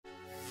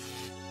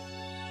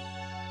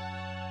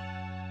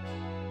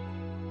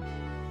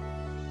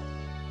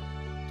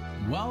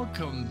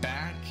Welcome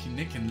back,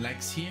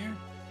 NicknLex here.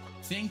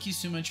 Thank you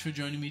so much for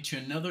joining me to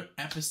another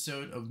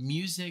episode of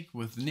Music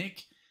with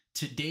Nick.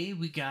 Today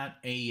we got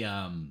a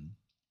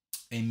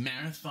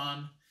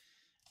marathon,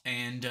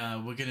 and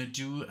we're gonna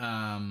do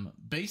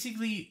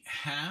basically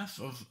half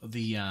of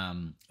the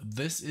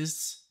this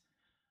is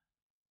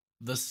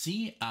the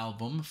C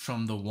album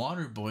from the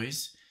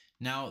Waterboys.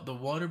 Now the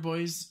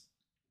Waterboys,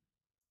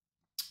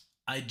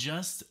 I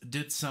just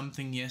did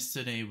something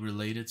yesterday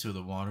related to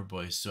the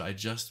Waterboys, so I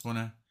just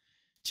wanna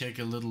take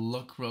a little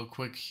look real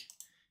quick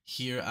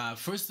here.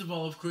 First of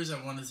all, of course,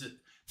 I wanted to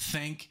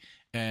thank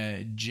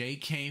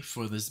JK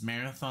for this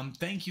marathon.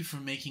 Thank you for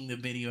making the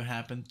video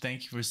happen.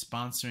 Thank you for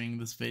sponsoring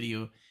this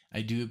video.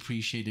 I do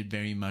appreciate it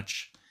very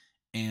much.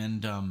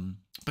 And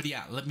but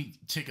yeah, let me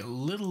take a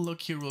little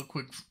look here real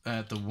quick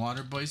at the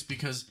Waterboys,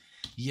 because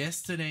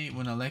yesterday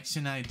when Alexia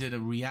and I did a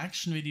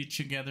reaction video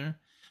together,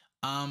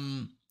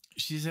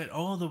 she said,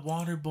 "Oh, the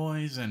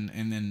Waterboys," and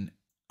then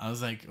I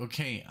was like,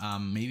 okay,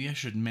 maybe I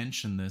should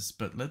mention this,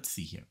 but let's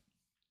see here.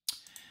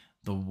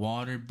 The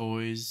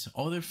Waterboys.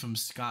 Oh, they're from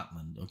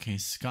Scotland. Okay,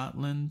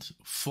 Scotland.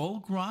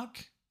 Folk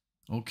rock.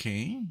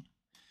 Okay.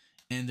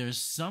 And there's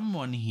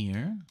someone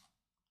here.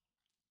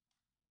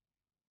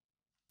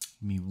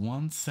 Give me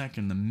 1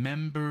 second. The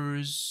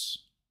members.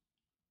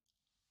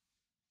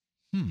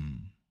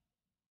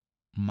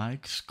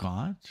 Mike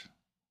Scott.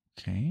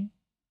 Okay.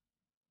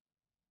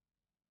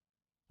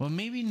 Well,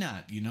 maybe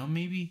not, you know,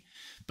 maybe,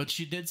 but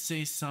she did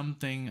say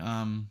something,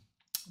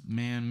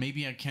 man,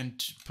 maybe I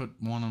can't put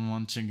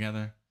one-on-one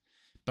together,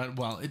 but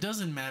well, it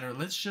doesn't matter.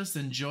 Let's just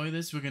enjoy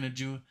this. We're going to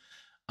do,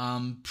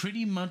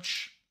 pretty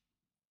much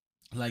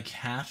like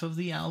half of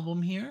the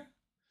album here.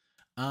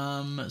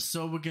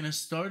 So we're going to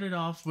start it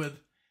off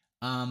with,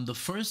 the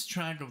first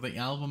track of the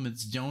album.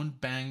 It's Don't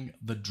Bang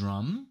the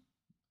Drum,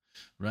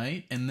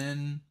 right? And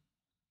then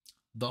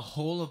The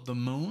Hole of the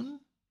Moon.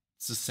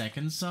 It's the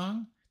second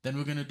song. Then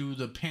we're going to do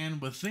The Pan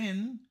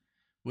Within,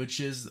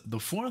 which is the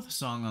fourth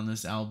song on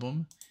this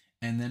album.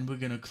 And then we're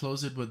going to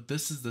close it with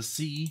This Is the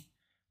Sea,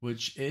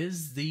 which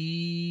is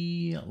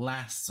the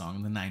last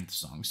song, the ninth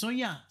song. So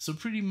yeah, so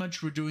pretty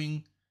much we're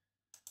doing,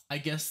 I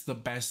guess, the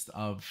best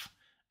of,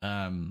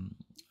 at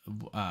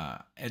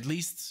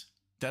least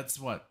that's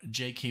what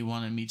JK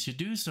wanted me to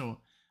do. So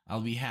I'll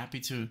be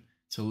happy to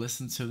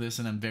listen to this,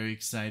 and I'm very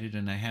excited.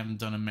 And I haven't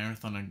done a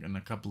marathon in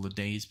a couple of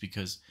days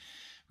because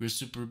we're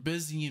super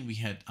busy, and we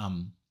had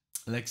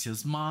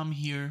Alexia's mom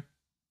here.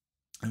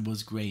 It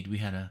was great. We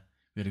had a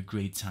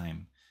great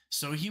time.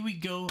 So here we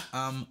go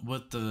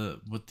with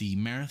the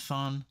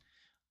marathon.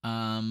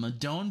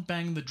 Don't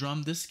Bang the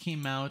Drum. This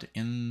came out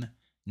in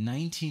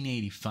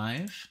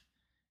 1985,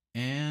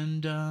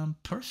 and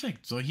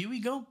perfect. So here we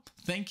go.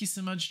 Thank you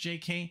so much,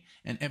 JK,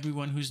 and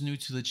everyone who's new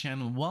to the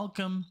channel.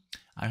 Welcome.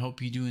 I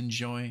hope you do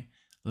enjoy.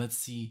 Let's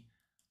see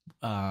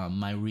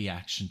my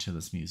reaction to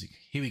this music.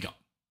 Here we go.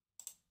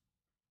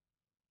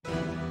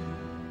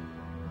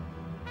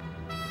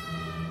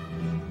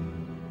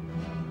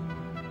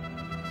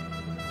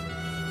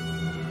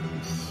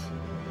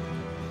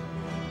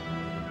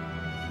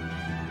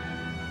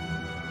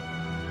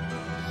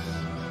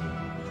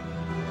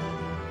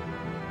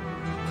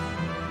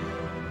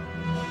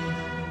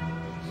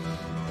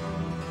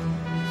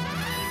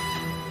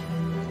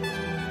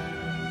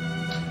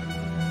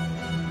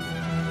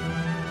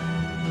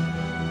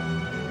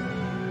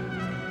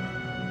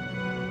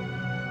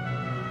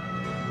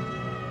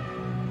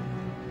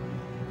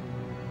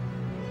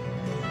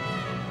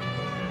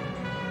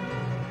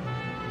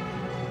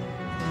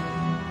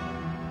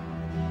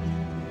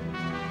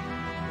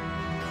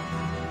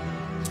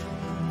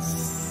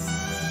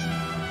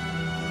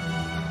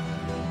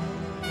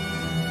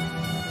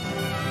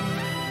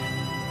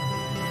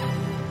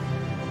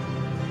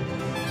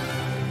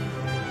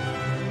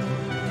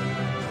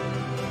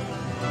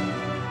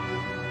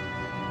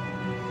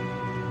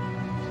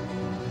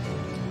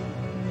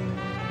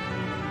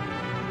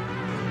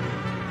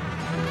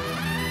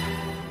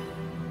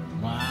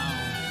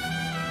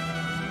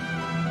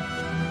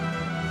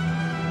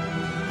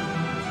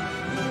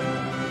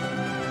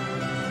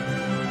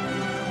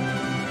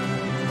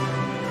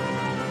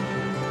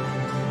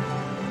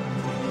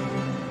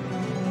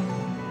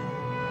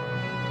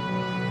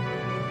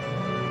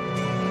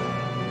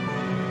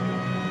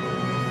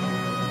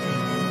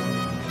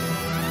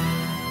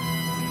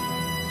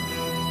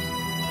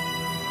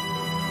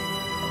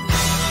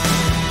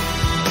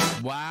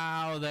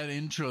 Wow, that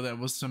intro, that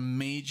was some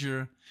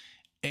major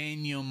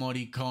Ennio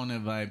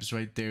Morricone vibes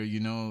right there.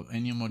 You know,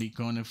 Ennio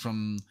Morricone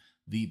from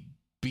the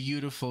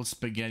beautiful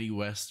spaghetti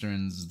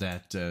westerns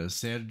that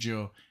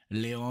Sergio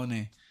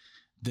Leone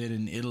did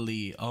in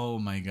Italy. Oh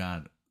my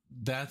God.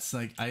 That's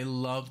like, I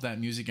love that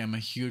music. I'm a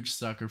huge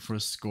sucker for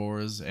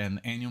scores,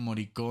 and Ennio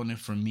Morricone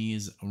for me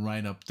is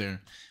right up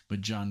there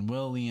with John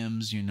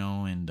Williams, you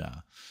know, and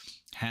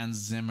Hans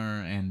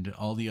Zimmer and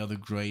all the other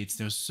greats.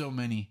 There's so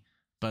many.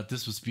 But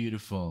this was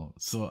beautiful.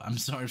 So I'm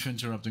sorry for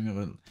interrupting,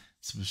 but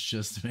this was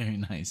just very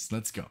nice.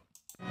 Let's go.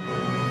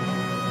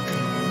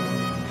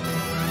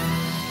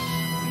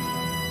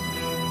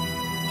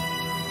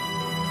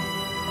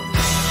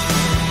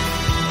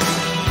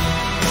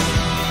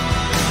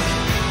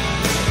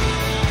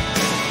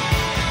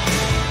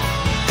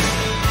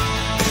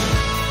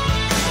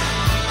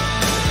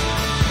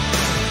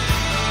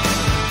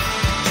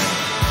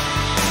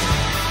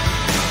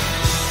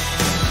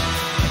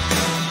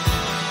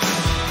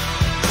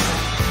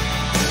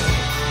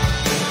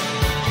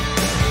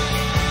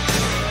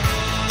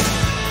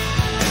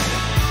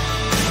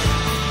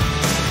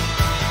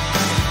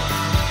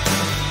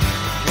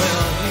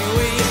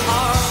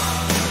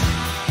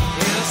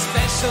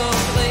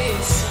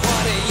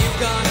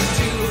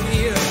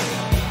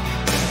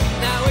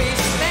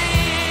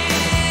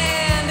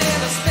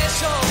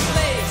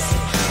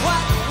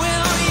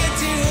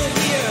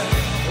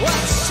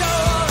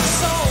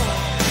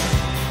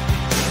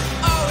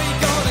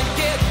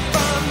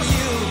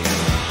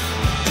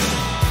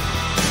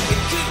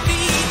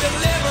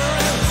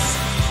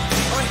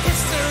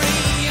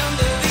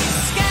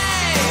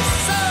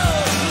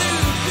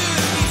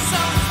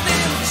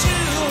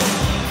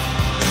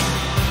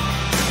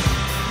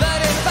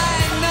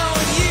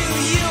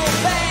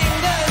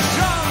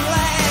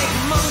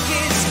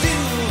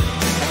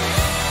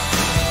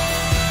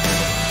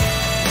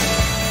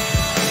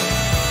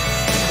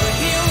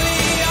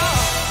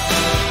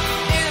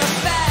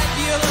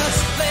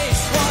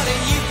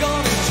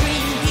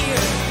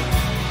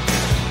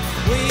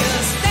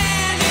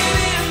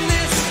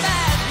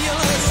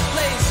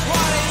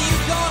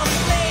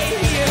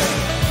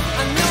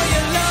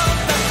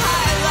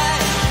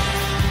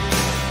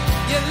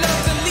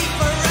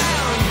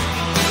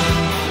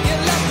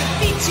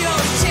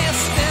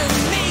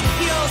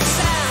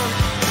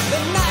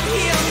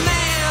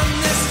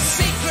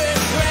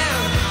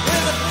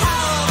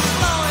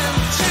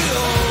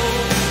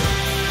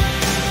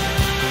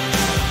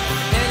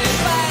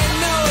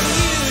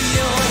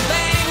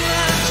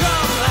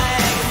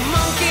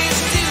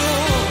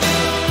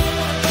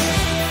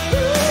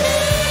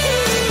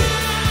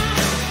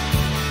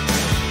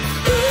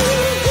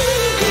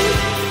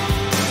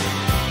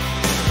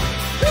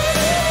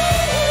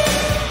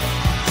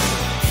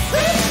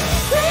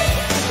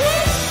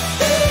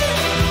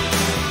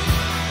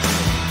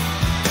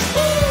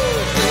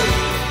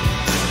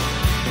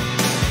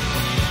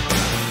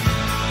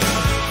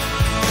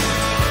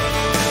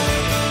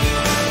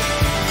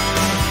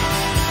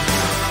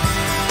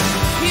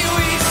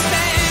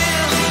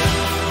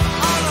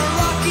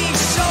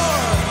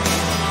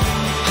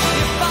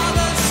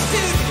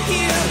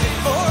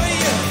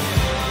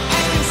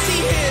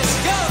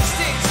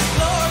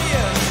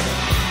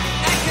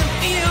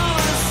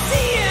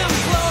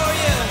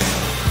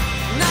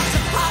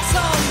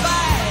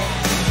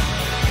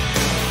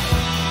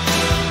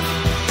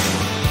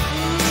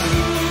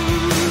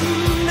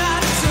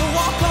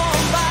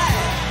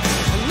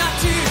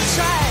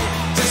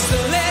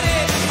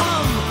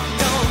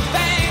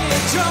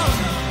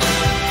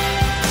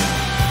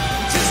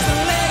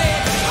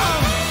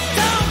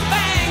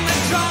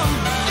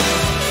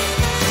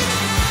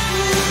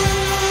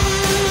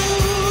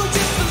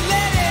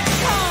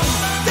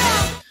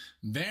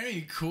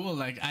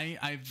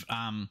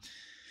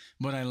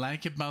 what I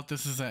like about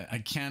this is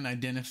I can't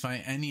identify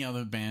any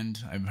other band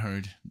I've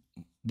heard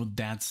with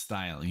that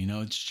style. You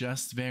know, it's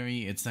just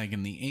very, it's like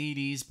in the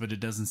 80s, but it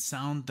doesn't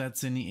sound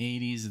that's in the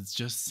 80s. It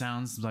just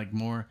sounds like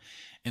more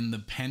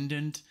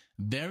independent,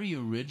 very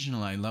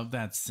original. I love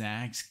that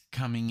sax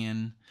coming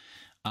in.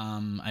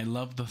 I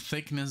love the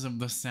thickness of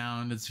the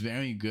sound. It's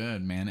very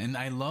good, man. And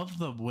I love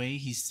the way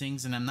he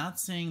sings. And I'm not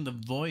saying the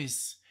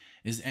voice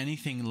is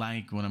anything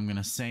like what I'm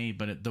gonna say,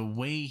 but the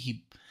way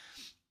he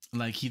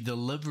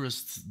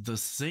delivers the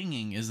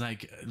singing is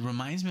like, it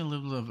reminds me a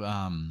little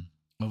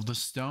of the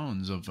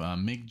Stones, of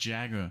Mick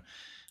Jagger.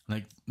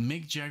 Like,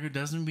 Mick Jagger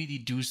doesn't really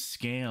do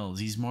scales.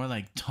 He's more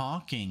like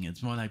talking.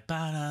 It's more like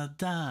ba da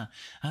da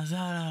ba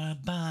da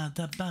ba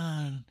da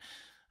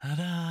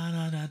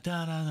da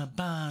da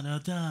da da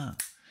da.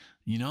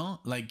 You know,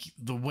 like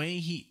the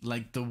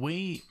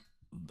way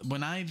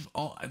when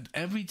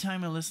every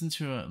time I listen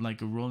to a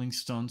Rolling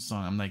Stones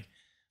song, I'm like,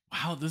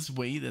 wow, this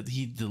way that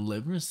he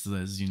delivers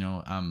this, you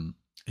know,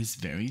 is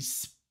very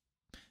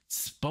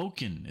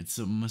spoken. It's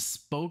a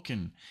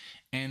misspoken,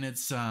 and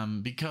it's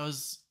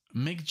because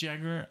Mick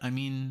Jagger, I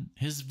mean,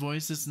 his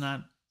voice is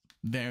not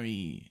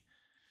very,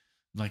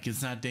 like,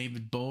 it's not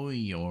David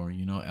Bowie or,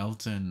 you know,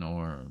 Elton,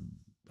 or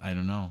I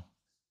don't know,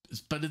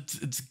 but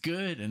it's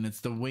good, and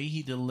it's the way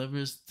he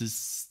delivers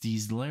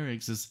these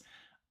lyrics is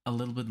a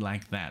little bit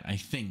like that, I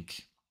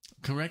think.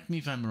 Correct me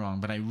if I'm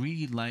wrong, but I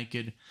really like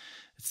it.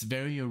 It's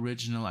very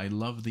original. I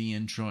love the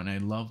intro, and I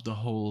love the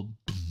whole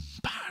boom,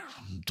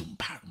 bam, boom,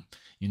 bam.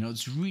 You know,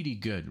 it's really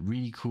good,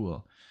 really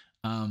cool.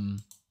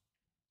 And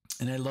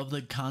I love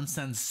the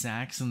constant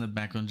sax in the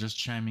background just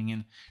chiming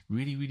in.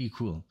 Really, really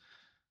cool.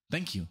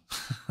 Thank you.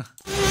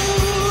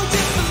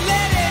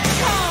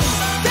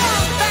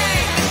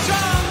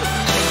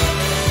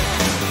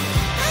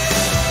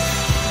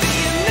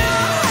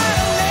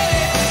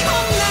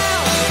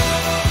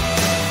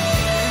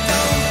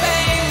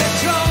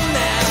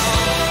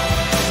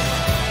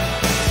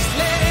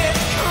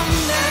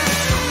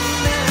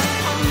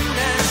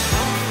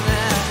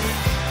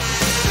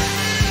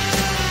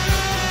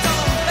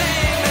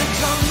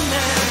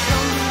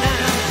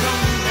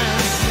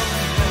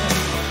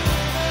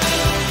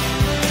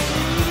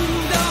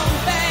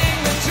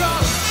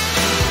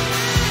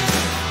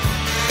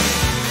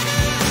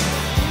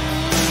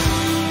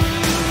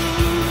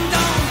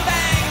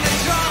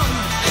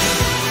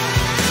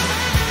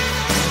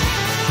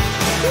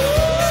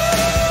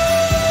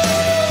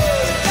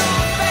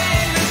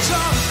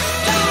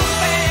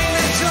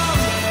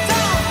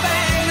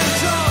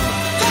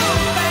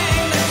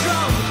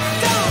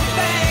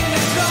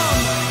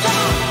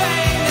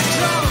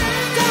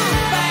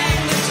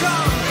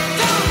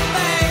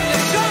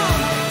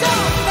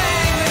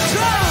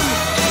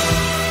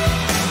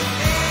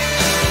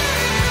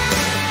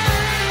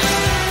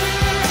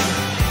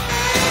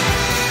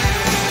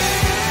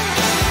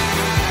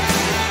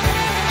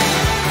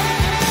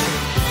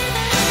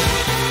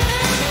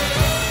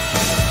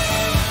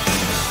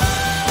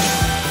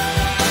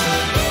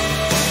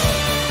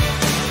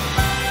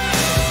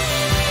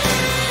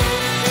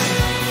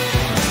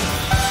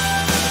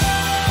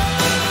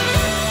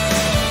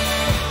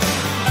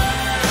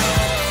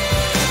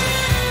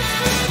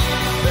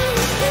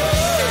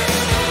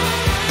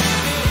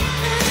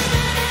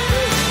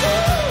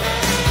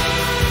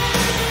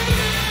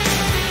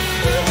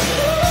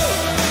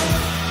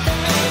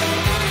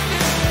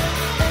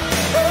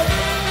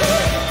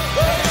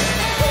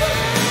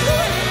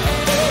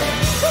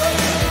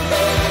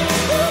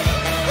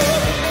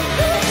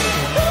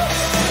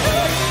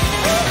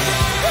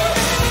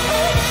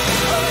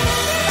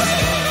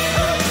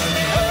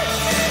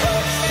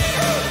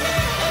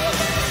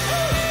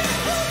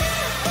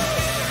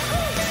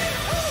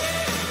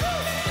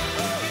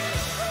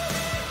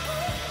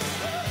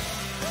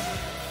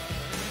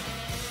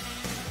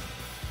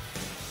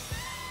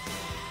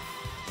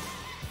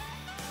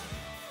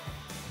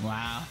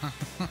 Wow.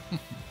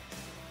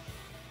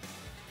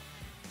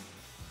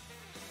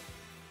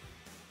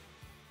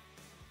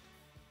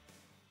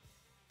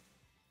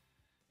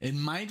 It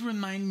might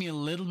remind me a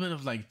little bit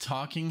of like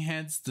Talking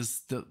Heads,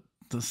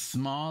 the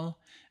small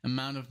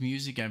amount of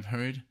music I've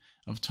heard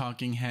of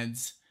Talking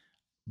Heads,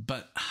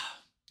 but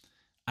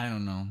I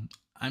don't know.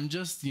 I'm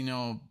just, you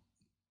know,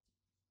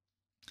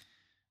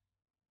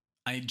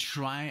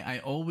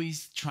 I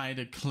always try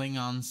to cling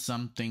on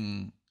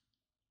something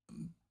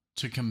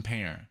to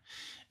compare.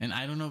 And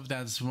I don't know if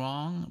that's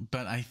wrong,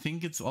 but I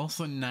think it's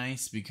also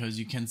nice because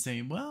you can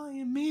say, well,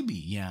 yeah, maybe,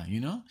 yeah, you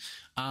know?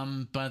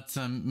 But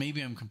maybe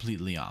I'm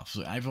completely off.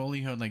 So I've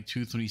only heard like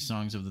 2-3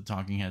 songs of the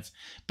Talking Heads.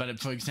 But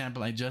for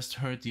example, I just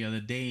heard the other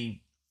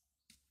day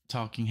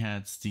Talking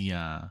Heads,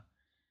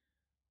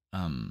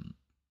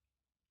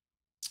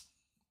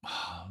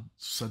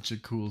 such a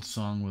cool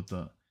song with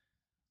the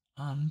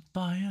on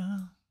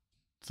fire,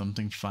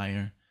 something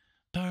fire,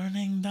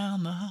 burning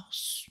down the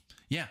house.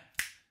 Yeah.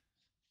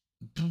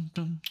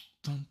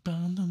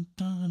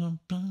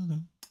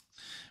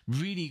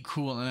 Really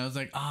cool. And I was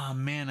like, oh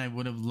man, I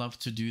would have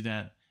loved to do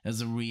that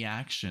as a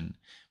reaction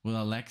with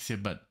Alexia,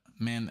 but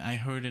man, I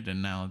heard it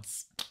and now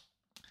it's,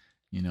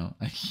 you know,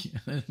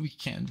 we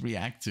can't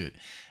react to it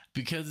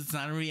because it's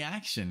not a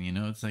reaction, you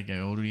know. It's like I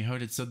already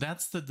heard it. So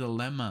that's the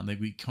dilemma that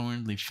we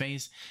currently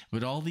face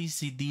with all these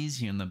CDs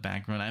here in the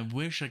background. I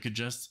wish I could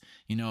just,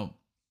 you know,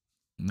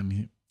 let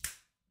me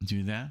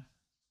do that.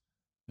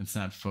 It's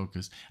not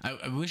focused.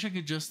 I wish I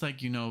could just,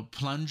 like, you know,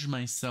 plunge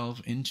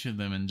myself into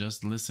them and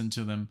just listen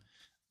to them.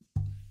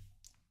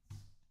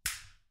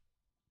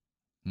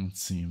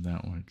 Let's see if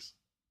that works.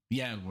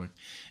 Yeah, it worked.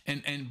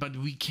 But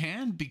we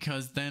can't,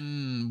 because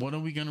then what are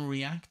we gonna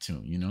react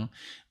to? You know,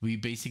 we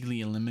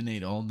basically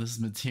eliminate all this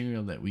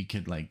material that we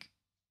could, like,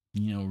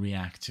 you know,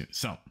 react to.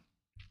 So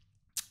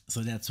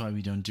that's why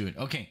we don't do it.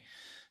 Okay,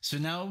 so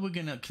now we're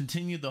gonna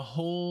continue the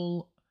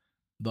whole,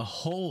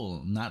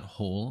 not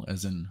hole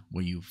as in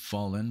where you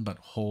fall in, but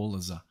hole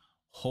as a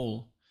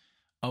hole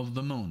of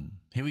the moon.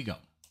 Here we go.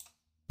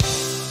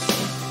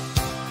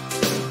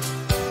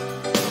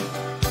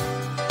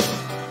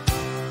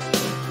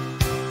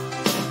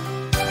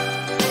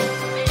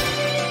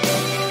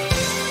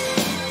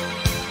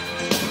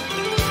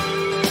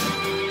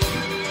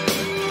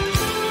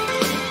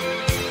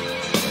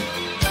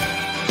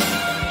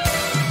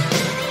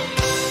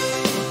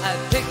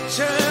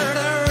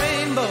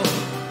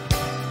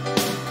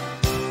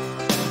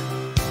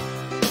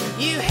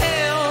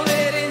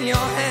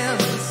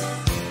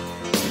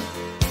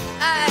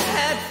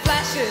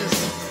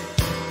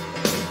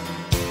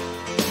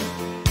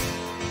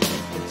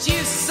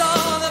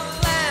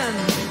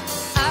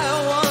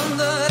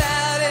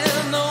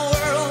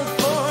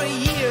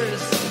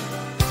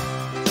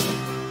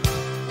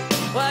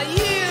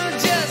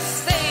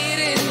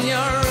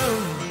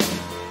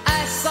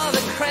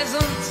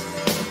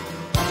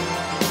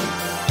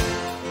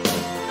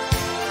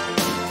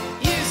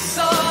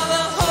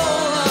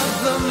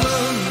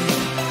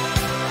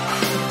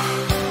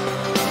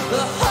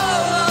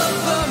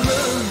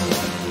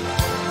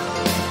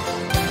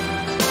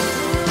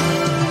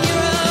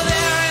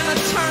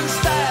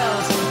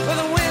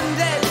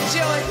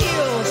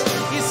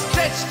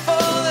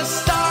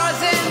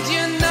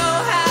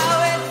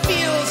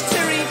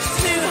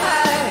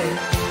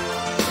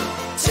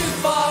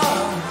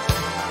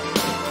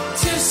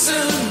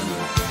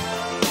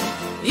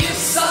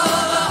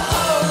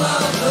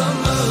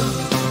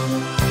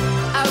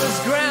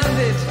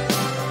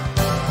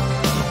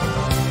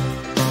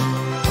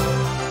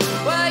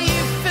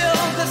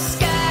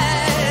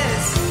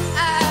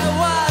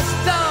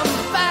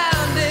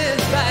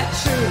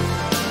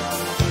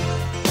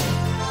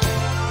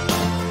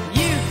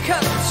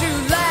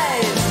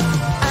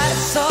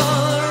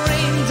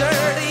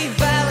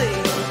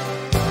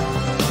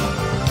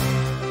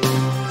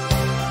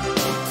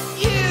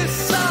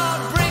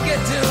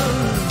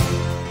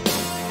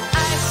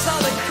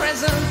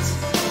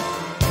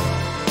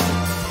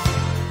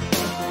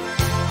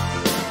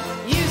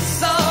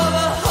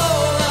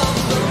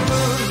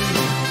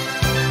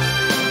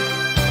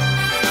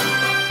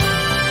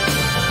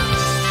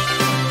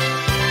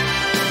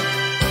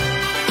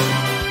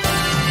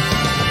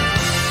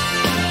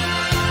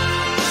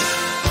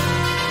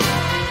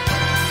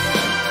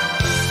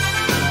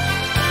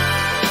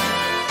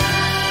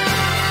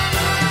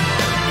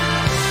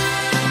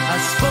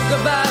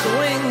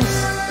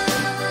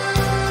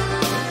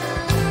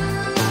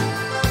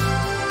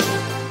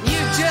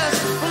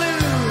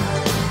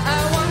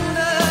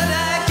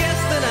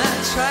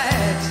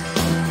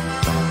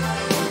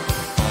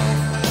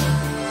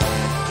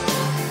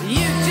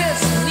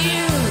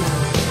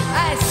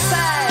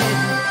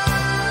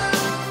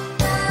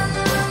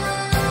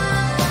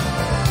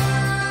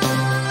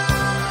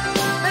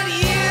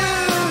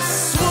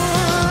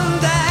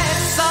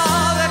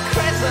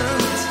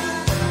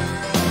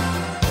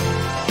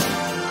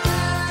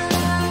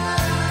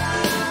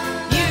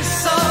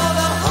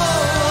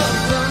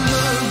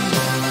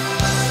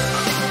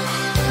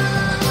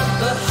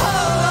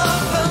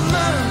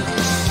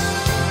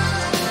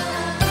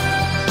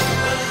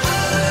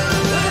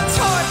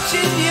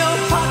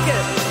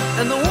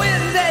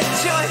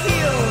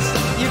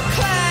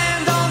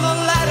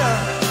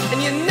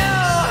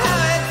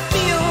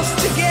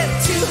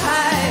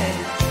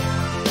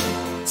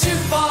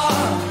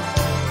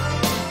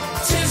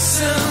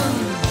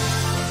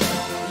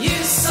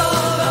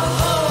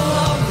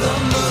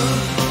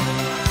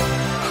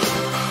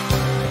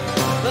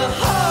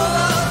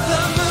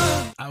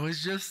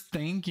 Just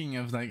thinking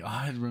of, like,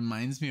 oh, it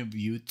reminds me of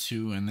you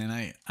too, and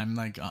then I'm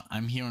like,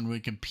 I'm here on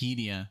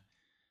Wikipedia,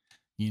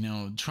 you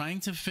know,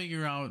 trying to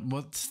figure out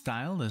what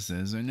style this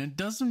is, and it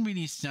doesn't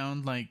really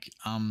sound like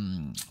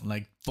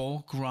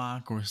folk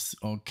rock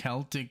or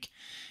Celtic.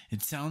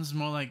 It sounds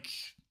more like,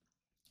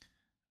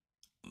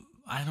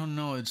 I don't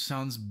know, it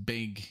sounds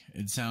big,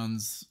 it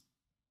sounds.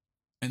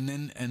 And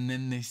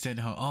then they said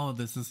how, oh,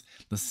 this is,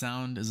 the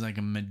sound is like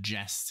a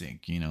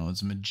majestic, you know,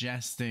 it's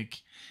majestic.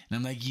 And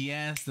I'm like,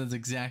 yes, that's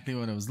exactly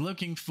what I was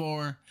looking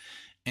for.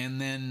 And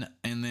then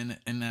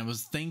I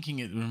was thinking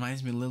it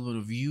reminds me a little bit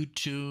of you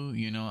too,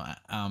 you know.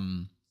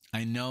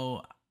 I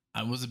know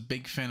I was a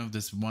big fan of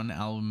this one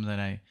album that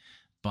I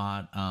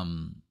bought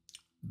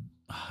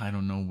I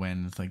don't know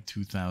when, it's like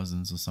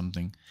 2000s or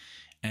something,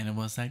 and it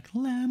was like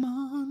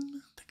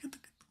lemon,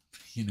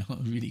 you know,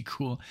 really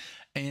cool.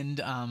 And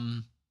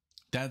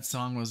that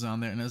song was on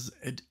there, and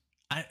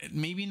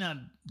maybe not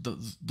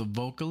the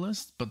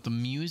vocalist, but the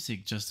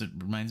music just, it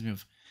reminds me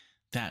of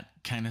that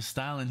kind of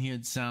style. And here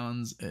it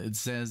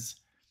says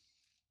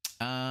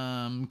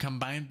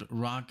combined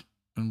rock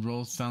and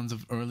roll sounds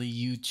of early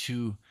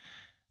U2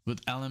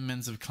 with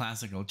elements of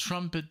classical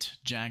trumpet,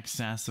 jack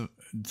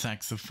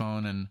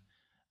saxophone, and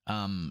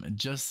it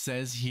just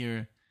says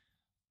here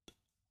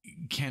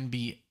can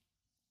be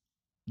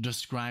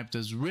described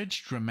as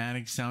rich,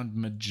 dramatic sound,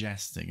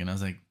 majestic. And I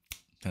was like,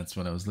 that's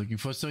what I was looking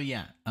for. So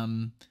yeah,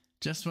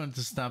 just wanted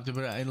to stop there,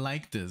 but I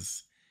like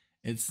this.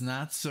 It's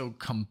not so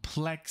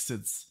complex.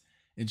 It's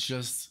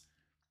just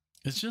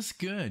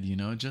good, you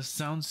know. It just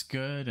sounds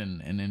good,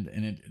 and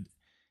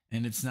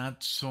it's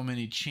not so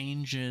many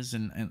changes.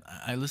 And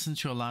I listen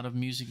to a lot of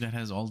music that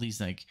has all these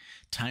like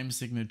time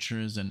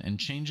signatures and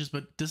changes,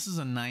 but this is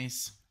a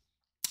nice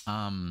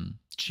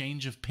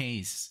change of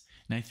pace,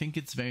 and I think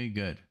it's very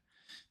good.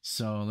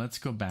 So let's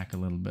go back a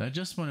little bit. I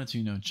just wanted to,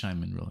 you know,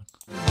 chime in real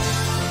quick.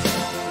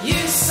 You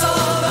saw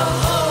the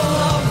whole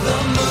of the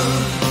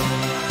moon,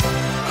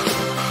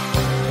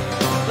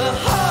 the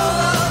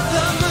whole of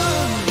the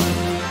moon.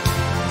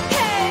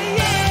 Hey,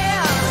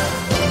 yeah.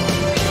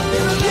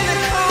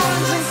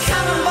 Unicorns and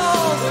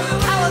cannonballs,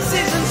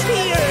 palaces and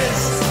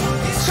piers,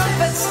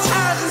 trumpets,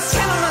 towers and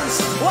tenements,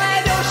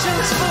 wide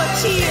oceans full of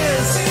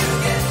tears,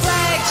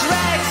 flags,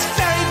 rags,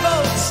 ferry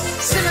boats,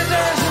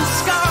 scimitars and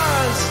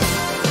scars,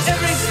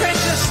 every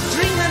precious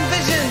dream and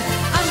vision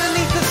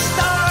underneath the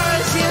stars.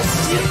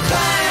 Yes, you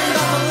climbed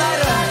on the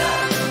ladder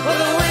with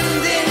the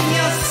wind in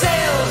your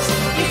sails.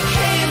 You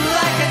came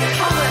like a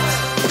comet,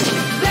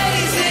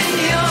 blazing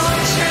your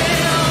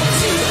trail.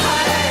 Too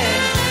high,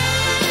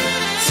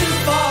 too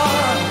far,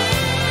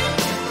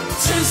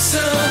 too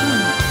soon.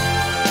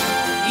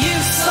 You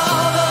saw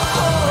the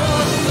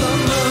whole of the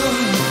moon.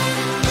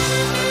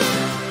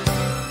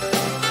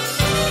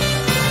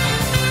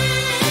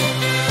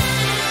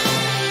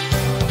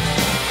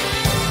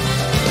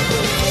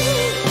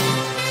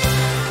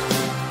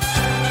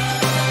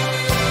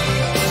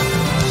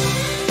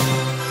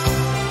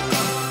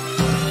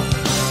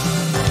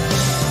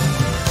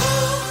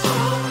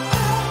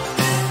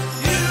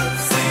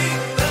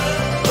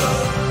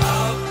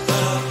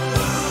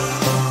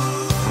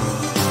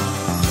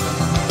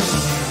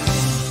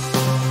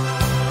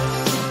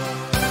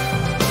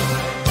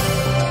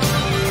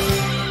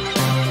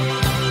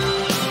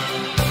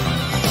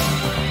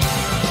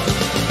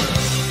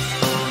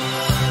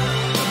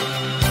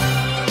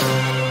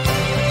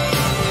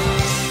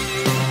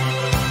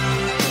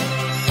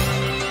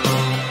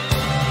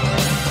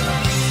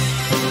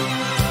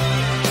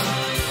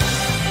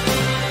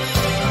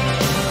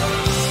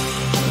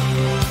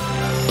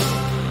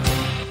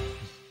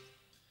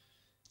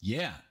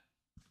 Yeah,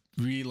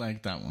 really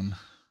like that one.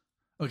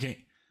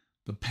 Okay,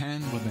 the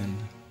pan within.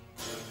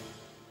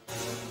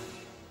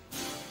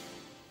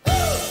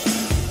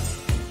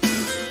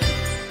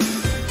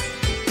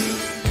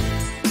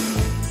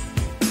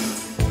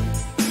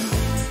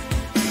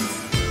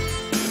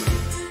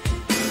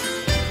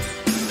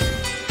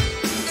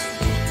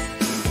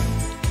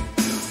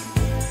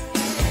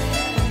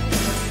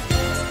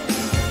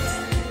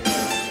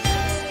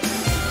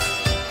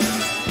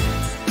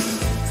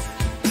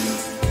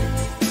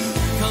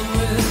 Come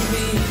with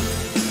me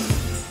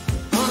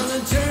on a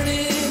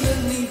journey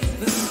beneath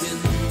the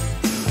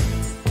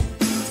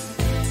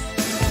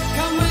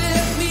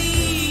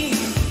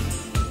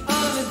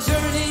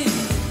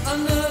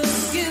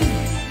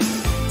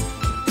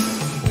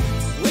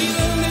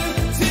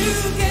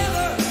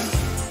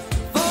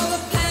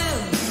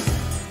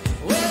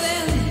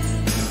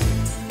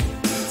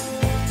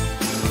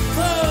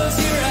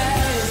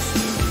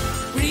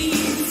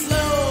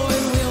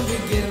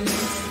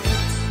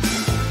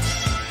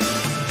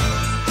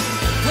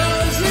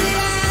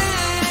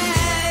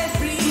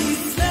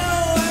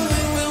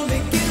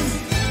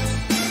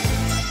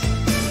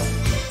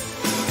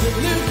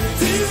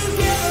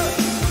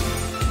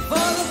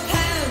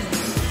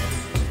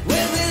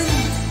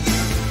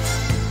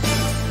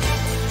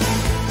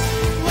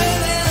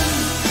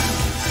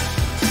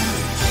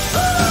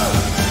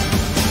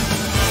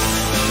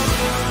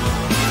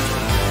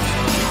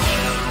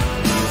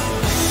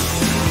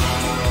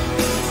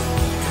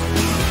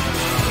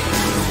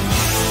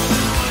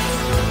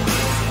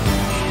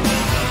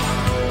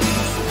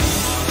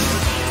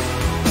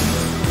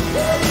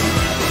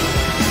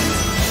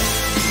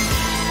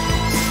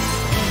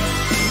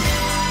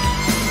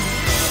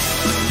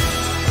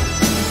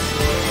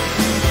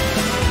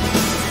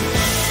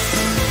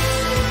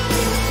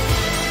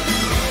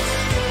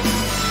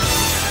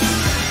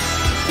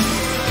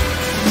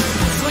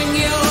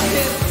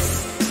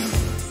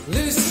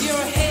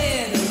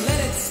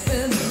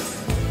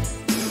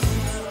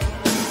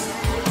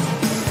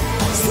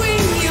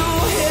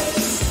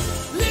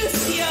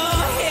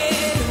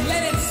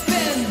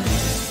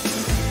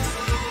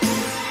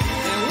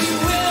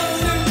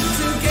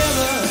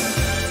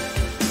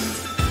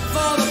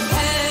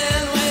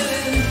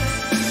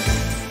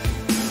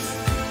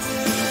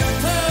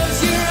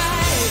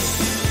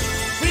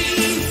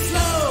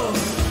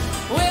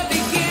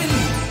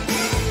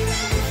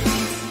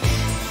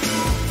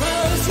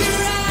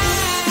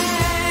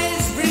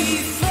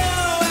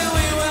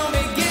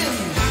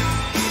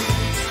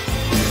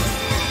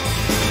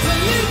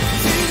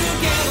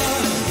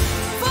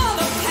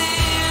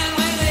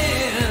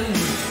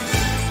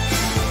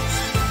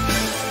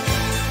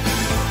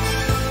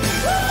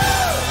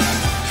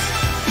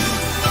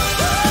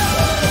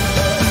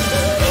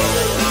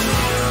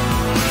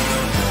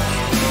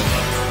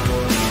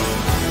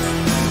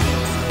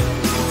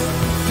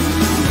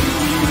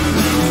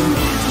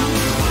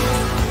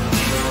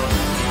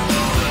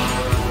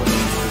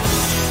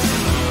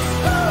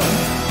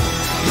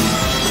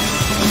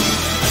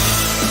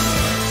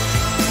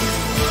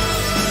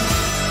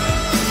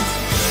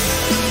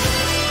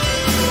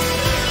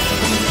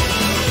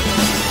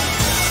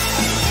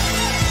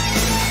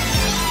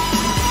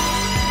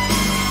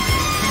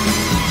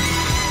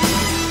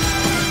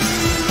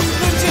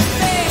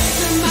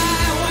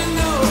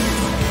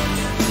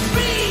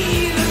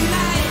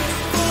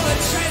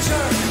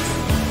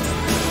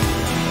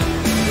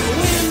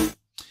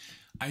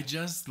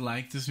just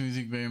like this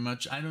music very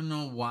much. I don't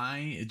know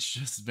why. It's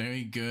just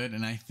very good,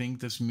 and I think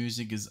this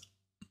music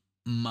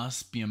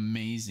must be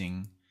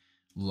amazing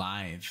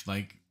live,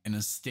 like in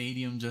a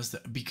stadium, just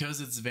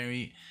because it's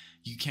very,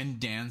 you can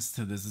dance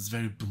to this. It's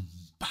very boom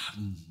ba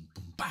boom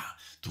boom ba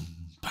boom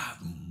ba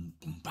boom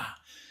boom ba.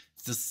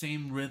 It's the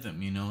same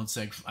rhythm, you know. It's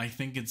like, I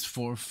think it's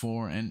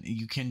 4/4, and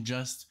you can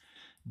just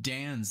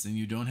dance, and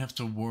you don't have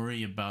to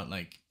worry about,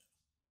 like,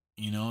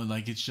 you know,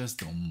 like, it's just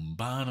dum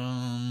ba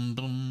dum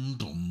dum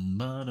dum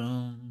ba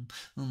dum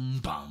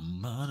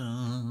bum ba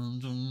dum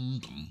dum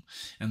dum,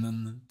 and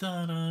then the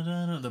da da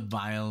da da, the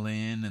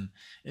violin, and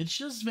it's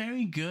just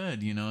very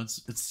good, you know.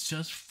 It's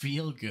just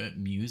feel good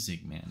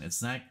music, man.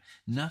 It's like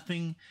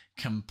nothing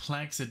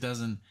complex. It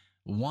doesn't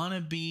want to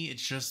be.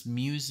 It's just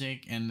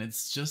music, and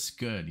it's just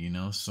good, you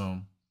know.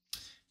 So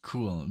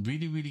cool,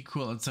 really, really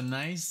cool. It's a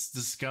nice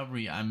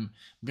discovery. I'm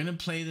gonna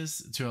play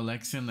this to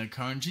Alexia in the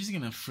car, and she's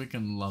gonna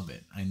freaking love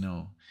it. I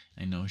know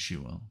she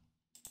will.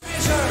 The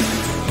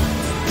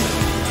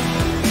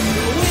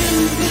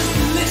wind is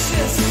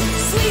delicious,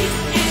 sweet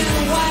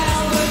and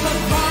wild, with a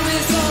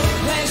promise of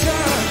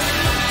pleasure.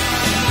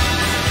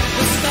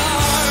 The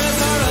stars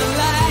are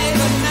alive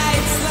on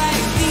nights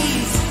like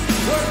these.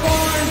 We're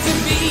born to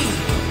be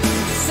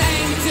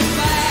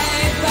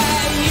sanctified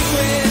by you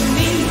and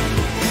me.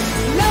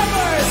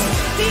 Lovers,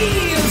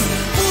 thieves,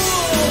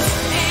 fools,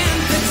 and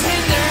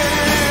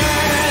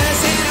pretenders.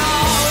 And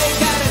all we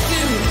gotta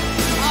do,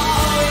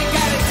 all we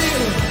gotta do,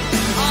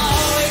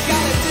 all we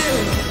gotta do,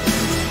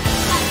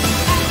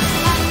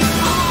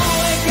 all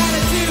we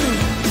gotta do,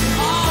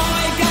 all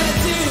we gotta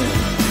do,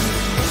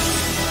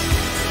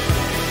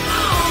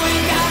 all we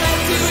gotta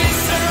do is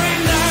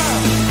surrender.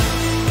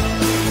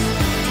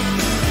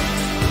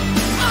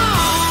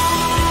 All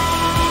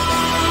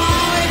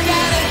we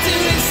gotta do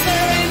is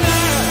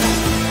surrender.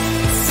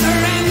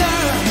 Surrender,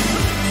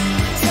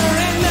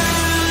 surrender.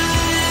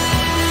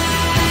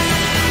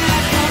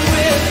 Come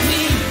with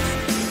me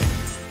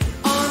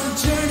on a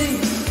journey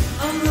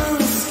under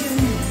the skin.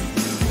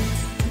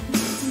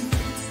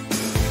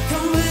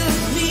 Come with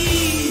me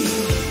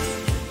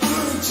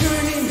on a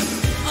journey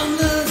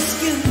under the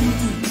skin.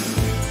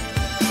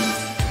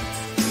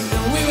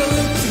 And we will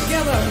live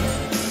together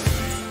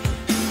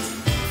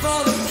for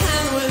the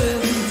pan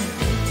within.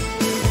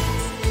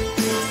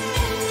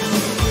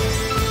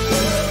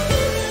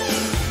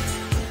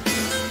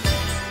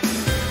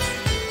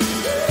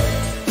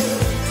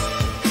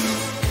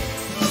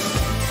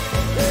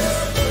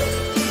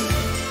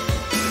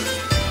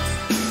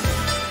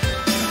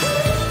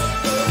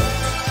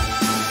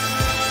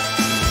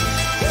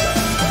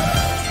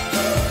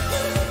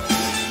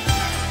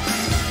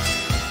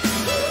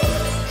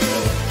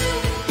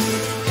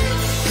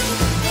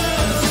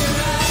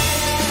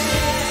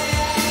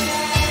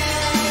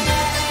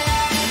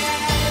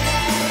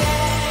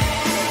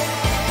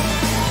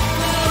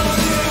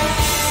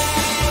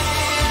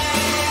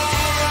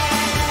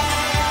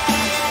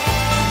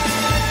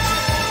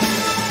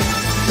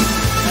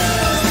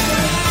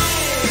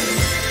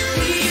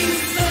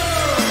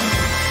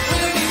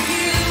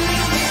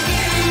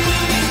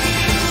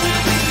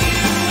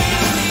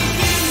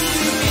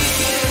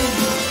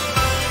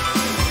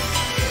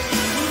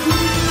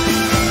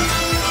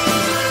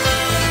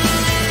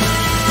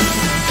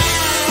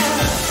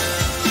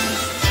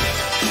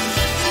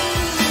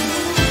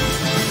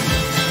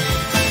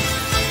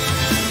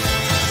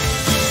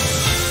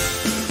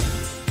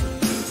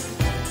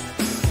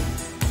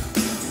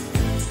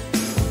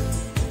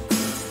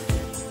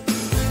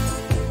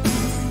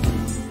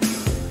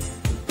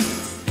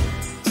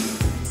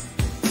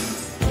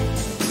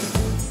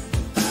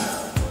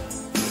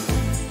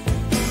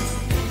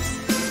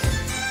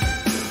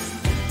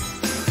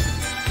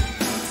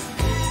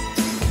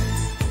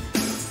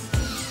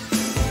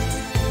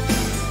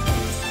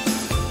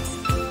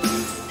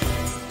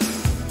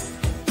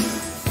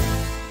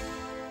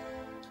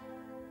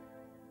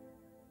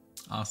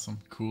 Awesome,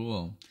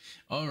 cool.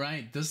 All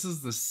right, this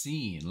is the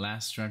C,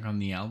 last track on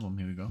the album.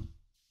 Here we go.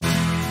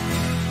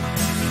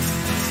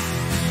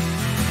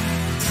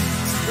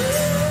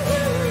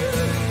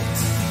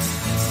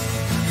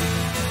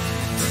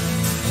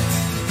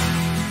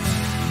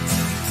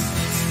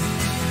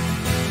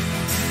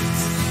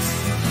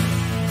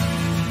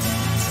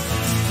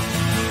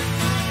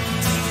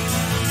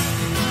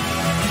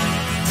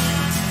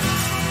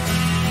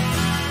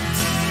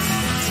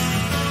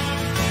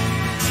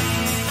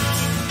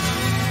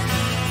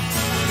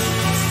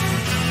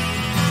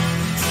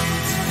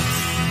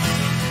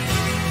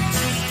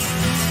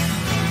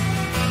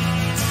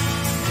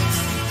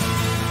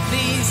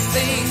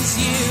 Things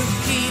you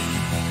keep,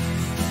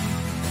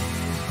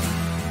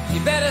 you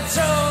better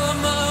throw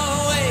them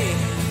away.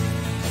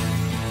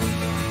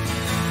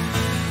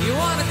 You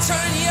want to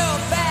turn your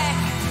back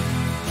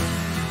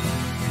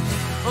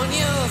on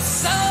your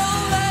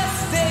soulless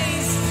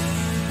days.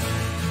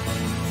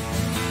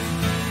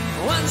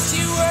 Once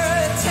you were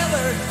a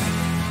teller,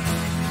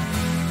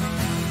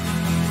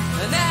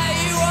 and now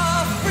you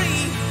are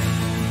free.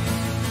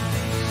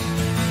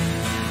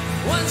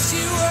 Once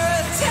you were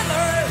a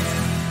teller,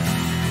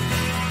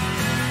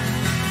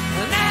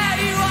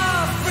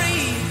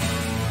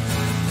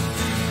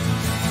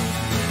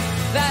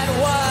 That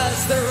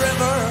was the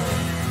river.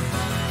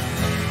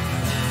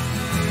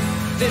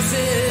 This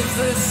is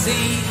the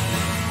sea.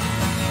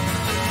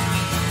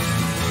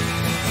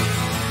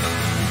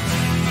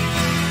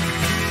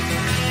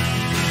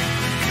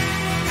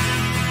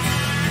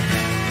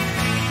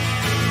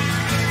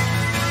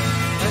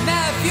 And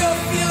now if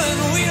you're feeling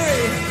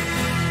weary,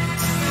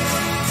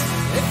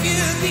 if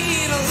you've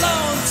been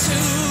alone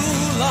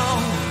too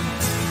long,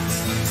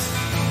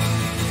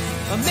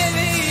 or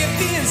maybe you've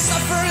been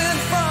suffering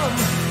from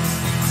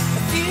a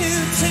few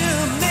too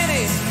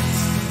many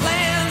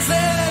plans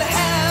that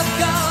have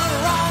gone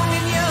wrong,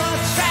 and you're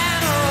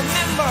trying to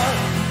remember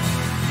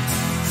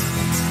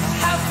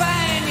how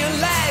fine your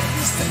life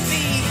used to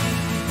be,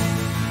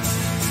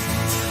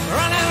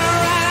 running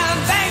around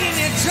banging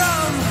your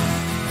drum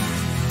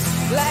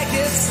like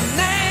it's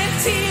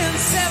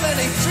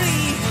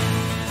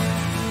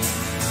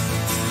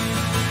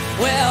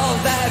 1973. Well,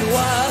 that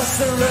was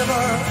the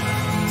river.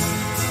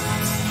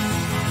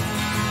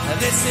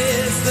 This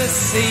is the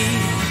sea.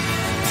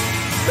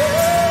 Woo!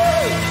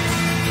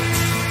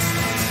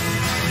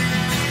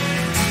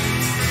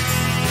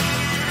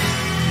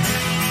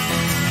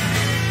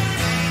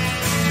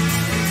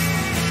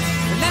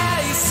 Now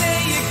you say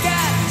you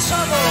got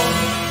trouble.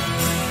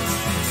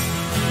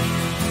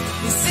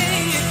 You say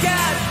you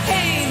got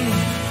pain.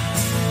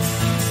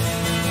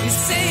 You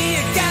say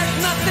you got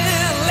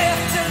nothing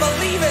left to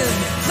believe in,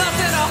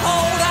 nothing to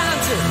hold on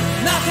to,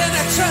 nothing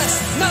to trust,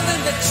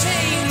 nothing to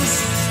change.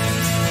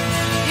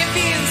 You're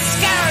being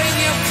scarring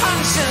your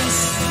conscience,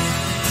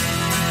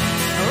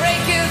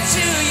 raking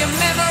to your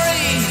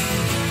memory,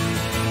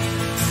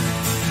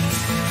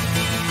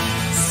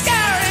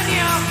 scarring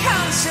your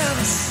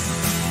conscience,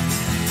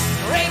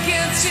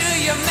 raking to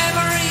your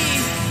memory.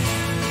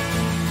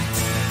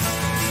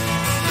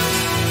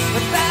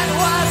 But that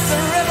was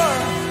the river.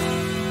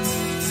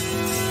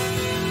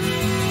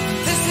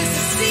 This is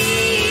the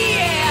sea,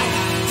 yeah.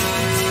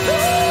 Woo!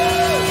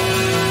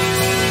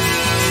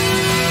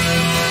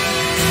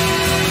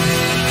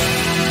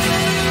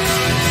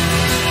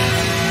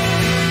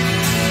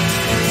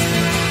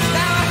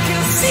 Now I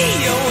can see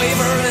you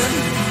wavering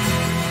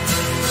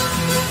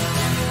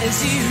as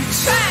you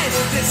try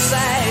to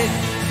decide.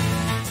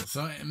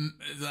 So,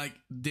 like,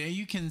 there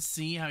you can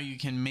see how you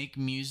can make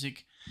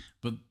music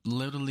with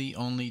literally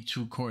only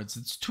 2 chords.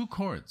 It's 2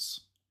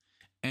 chords.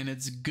 And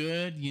it's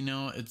good, you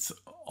know, it's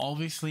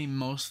obviously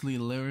mostly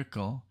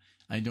lyrical.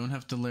 I don't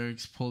have the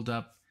lyrics pulled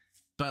up,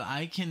 but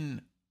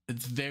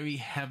it's very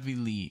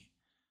heavily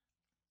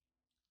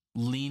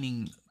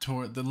leaning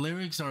toward, the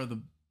lyrics are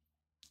the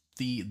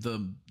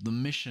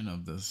mission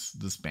of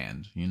this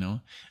band, you know.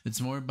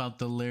 It's more about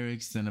the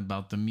lyrics than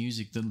about the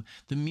music.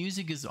 The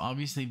music is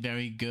obviously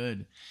very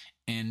good,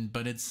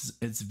 but it's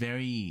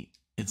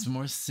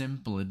more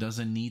simple. It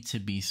doesn't need to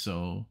be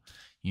so,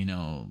 you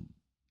know,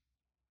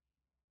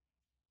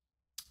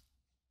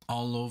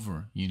 all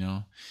over, you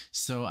know.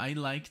 So I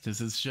like this.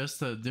 It's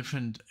just a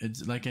different,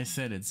 it's like I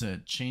said, it's a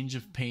change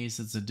of pace.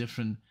 It's a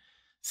different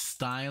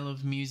style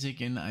of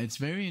music, and it's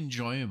very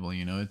enjoyable,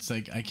 you know. It's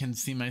like I can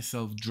see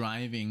myself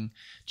driving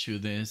to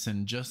this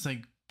and just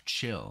like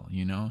chill,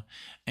 you know.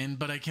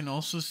 But I can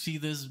also see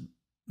this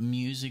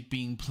music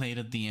being played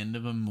at the end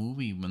of a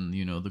movie when,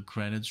 you know, the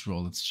credits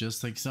roll. It's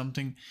just like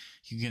something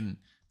you can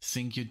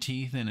sink your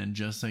teeth in and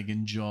just like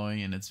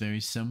enjoy, and it's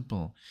very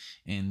simple.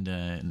 And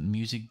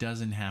music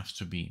doesn't have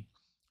to be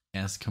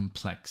as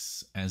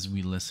complex as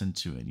we listen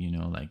to it, you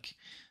know, like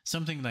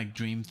something like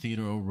Dream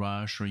Theater or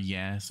Rush or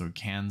Yes or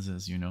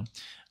Kansas, you know.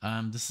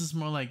 This is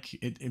more like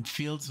it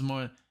feels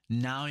more,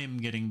 now I'm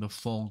getting the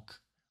folk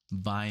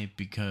vibe,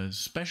 because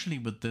especially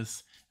with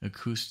this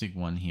acoustic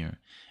one here,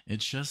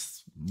 it's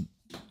just,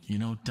 you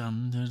know,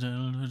 dum dum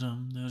dum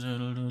dum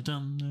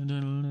dum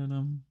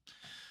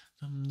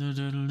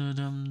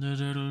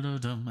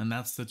dum, and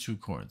that's the 2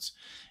 chords.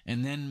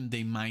 And then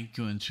they might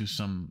go into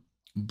some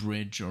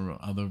bridge or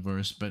other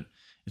verse, but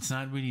it's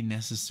not really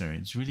necessary.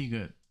 It's really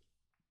good.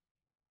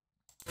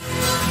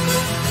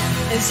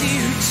 As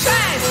you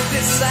try to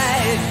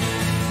decide,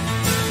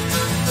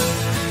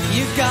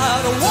 you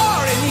got a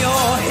war in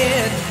your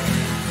head,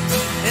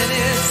 and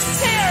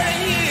it's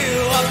tearing you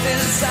up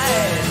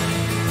inside.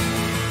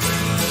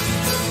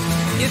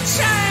 You're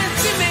trying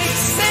to make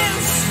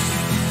sense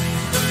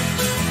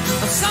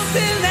of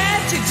something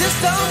that you just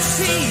don't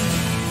see.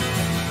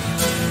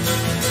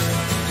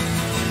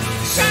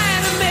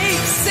 Trying to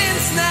make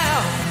sense now,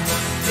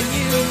 and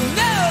you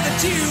know that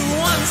you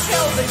once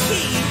held the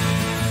key.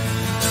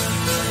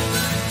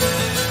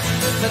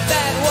 But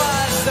that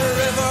was the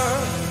river.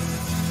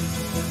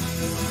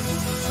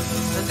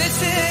 This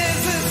is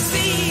the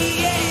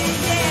sea. Yeah,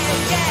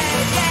 yeah, yeah,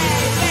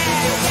 yeah, yeah,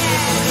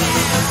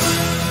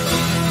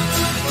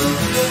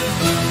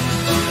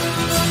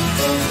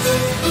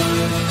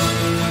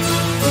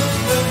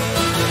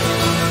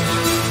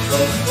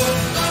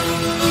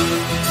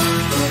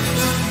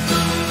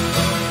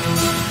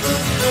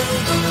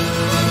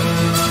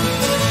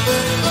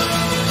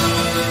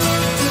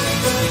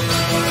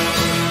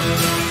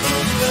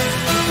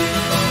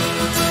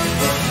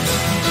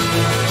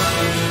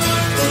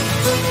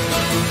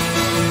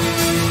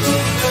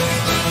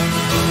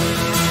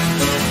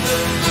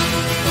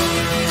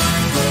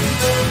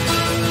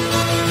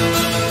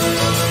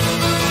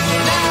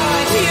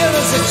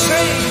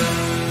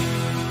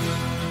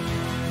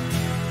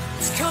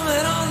 It's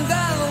coming on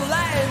down the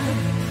line.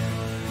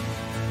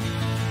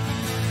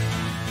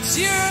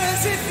 Sure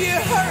as if you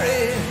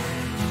hurry,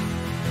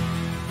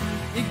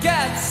 you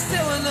got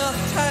still enough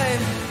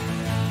time.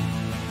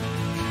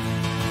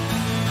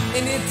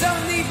 And you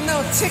don't need no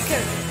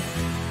ticket,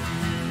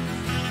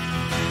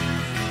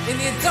 and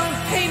you don't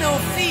pay no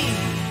fee.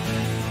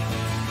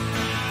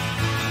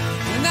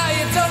 Now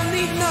you don't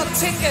need no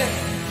ticket,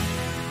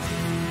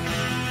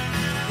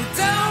 you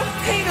don't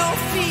pay no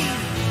fee.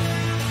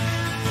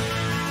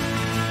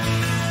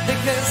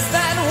 Because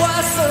that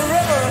was the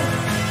river,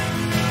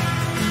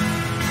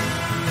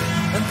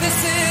 and this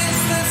is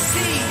the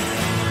sea.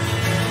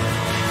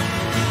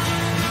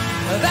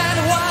 That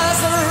was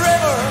a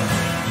river,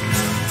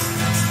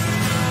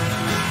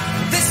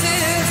 this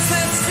is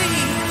the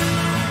sea.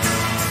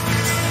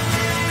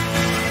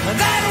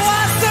 That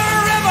was the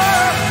river,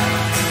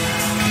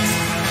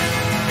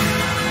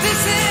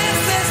 this is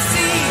the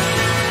sea.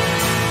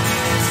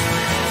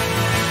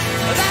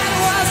 That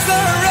was the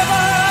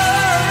river,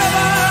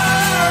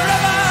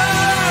 river, river,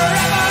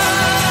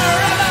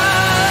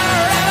 river,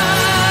 river, river,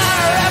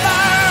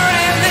 river,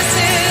 and this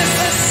is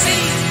the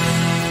sea.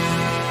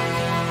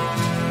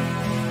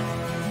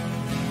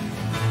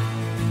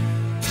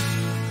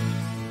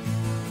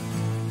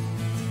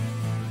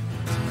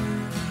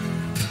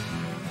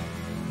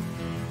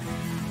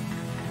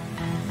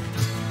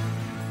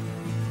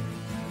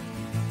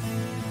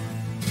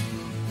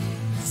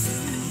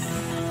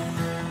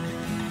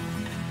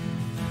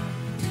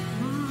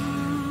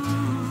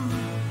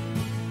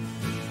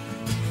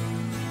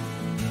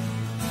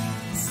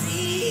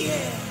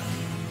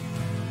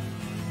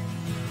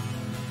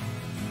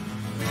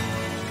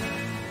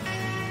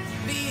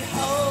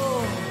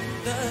 Behold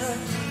the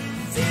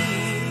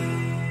sea.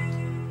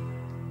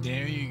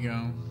 There you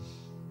go.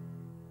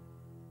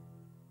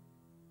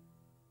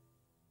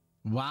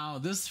 Wow,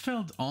 this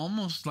felt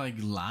almost like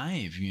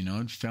live, you know?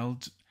 It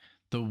felt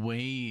the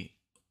way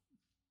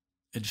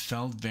it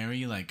felt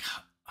very like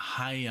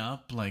high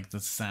up, like the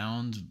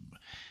sound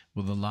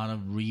with a lot of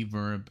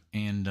reverb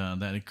and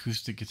that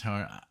acoustic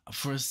guitar.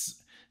 For a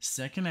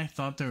second, I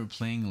thought they were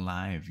playing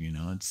live, you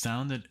know? It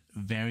sounded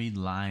very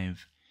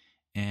live,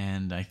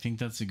 and I think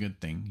that's a good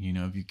thing, you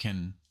know, if you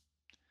can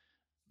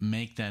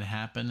make that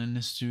happen in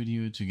the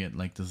studio to get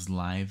like this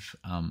live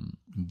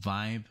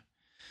vibe.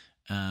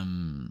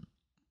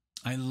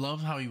 I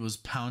love how he was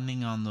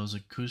pounding on those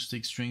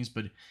acoustic strings,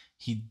 but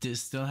he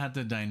still had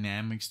the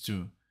dynamics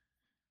to,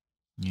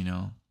 you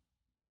know,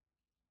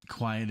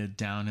 quiet it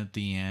down at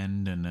the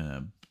end,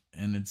 and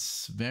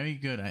it's very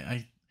good.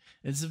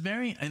 It's a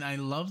very, and I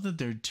love that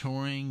they're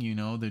touring, you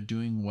know, they're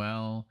doing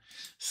well.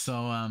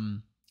 So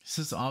this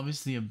is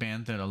obviously a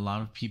band that a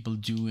lot of people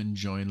do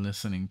enjoy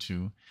listening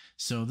to.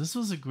 So this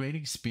was a great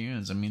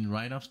experience. I mean,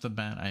 right off the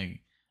bat,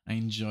 I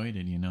enjoyed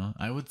it, you know.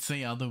 I would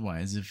say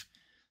otherwise if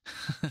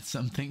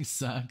something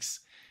sucks.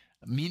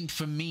 I mean,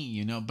 for me,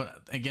 you know,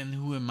 but again,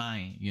 who am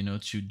I, you know,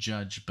 to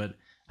judge? But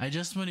I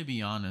just want to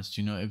be honest,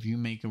 you know, if you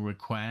make a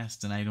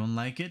request and I don't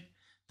like it,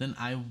 then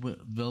I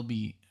will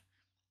be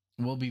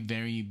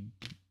very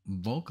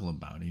vocal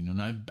about it, you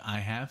know. And I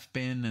have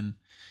been, and,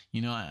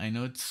 you know, I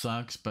know it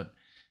sucks, but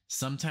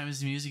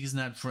sometimes music is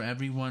not for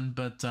everyone,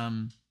 but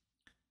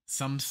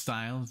some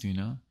styles, you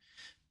know.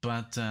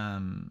 But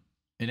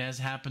it has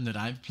happened that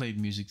I've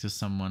played music to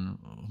someone,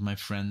 my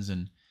friends,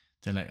 and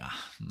they're like,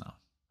 no,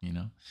 you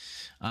know.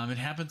 It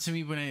happened to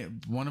me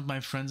when one of my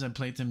friends, I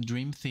played them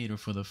Dream Theater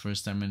for the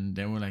first time, and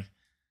they were like,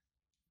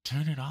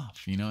 turn it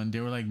off, you know. And they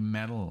were like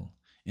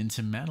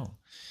into metal,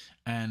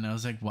 and I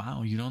was like,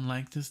 wow, you don't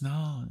like this?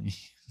 No.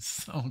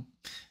 So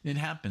it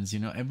happens, you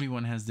know.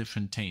 Everyone has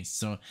different tastes.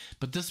 So,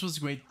 but this was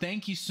great.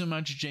 Thank you so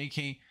much,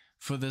 JK,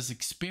 for this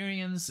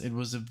experience. It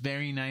was a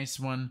very nice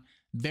one.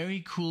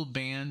 Very cool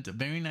band,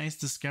 very nice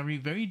discovery,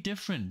 very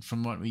different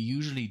from what we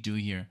usually do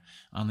here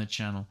on the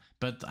channel.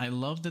 But I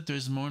love that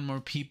there's more and more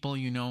people,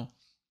 you know,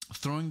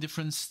 throwing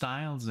different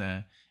styles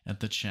at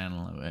the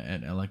channel,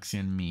 at Alexia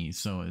and me.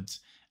 So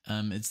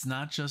it's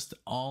not just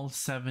all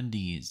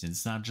 70s,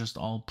 it's not just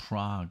all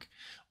prog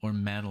or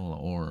metal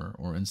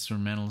or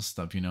instrumental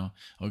stuff, you know,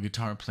 or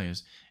guitar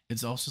players.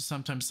 It's also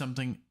sometimes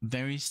something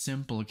very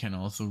simple can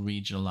also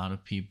reach a lot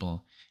of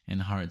people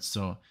and hearts.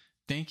 So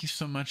thank you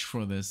so much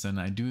for this, and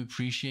I do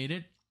appreciate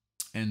it,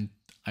 and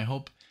I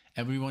hope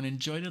everyone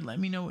enjoyed it. Let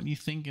me know what you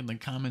think in the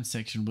comment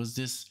section. Was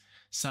this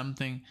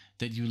something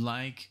that you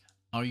like?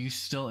 Are you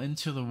still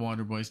into the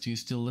Waterboys? Do you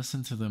still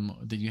listen to them?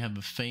 Did you have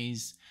a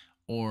phase,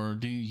 or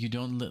do you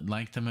don't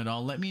like them at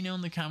all? Let me know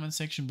in the comment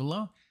section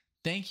below.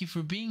 Thank you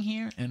for being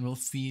here, and we'll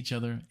see each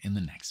other in the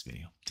next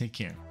video. Take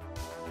care.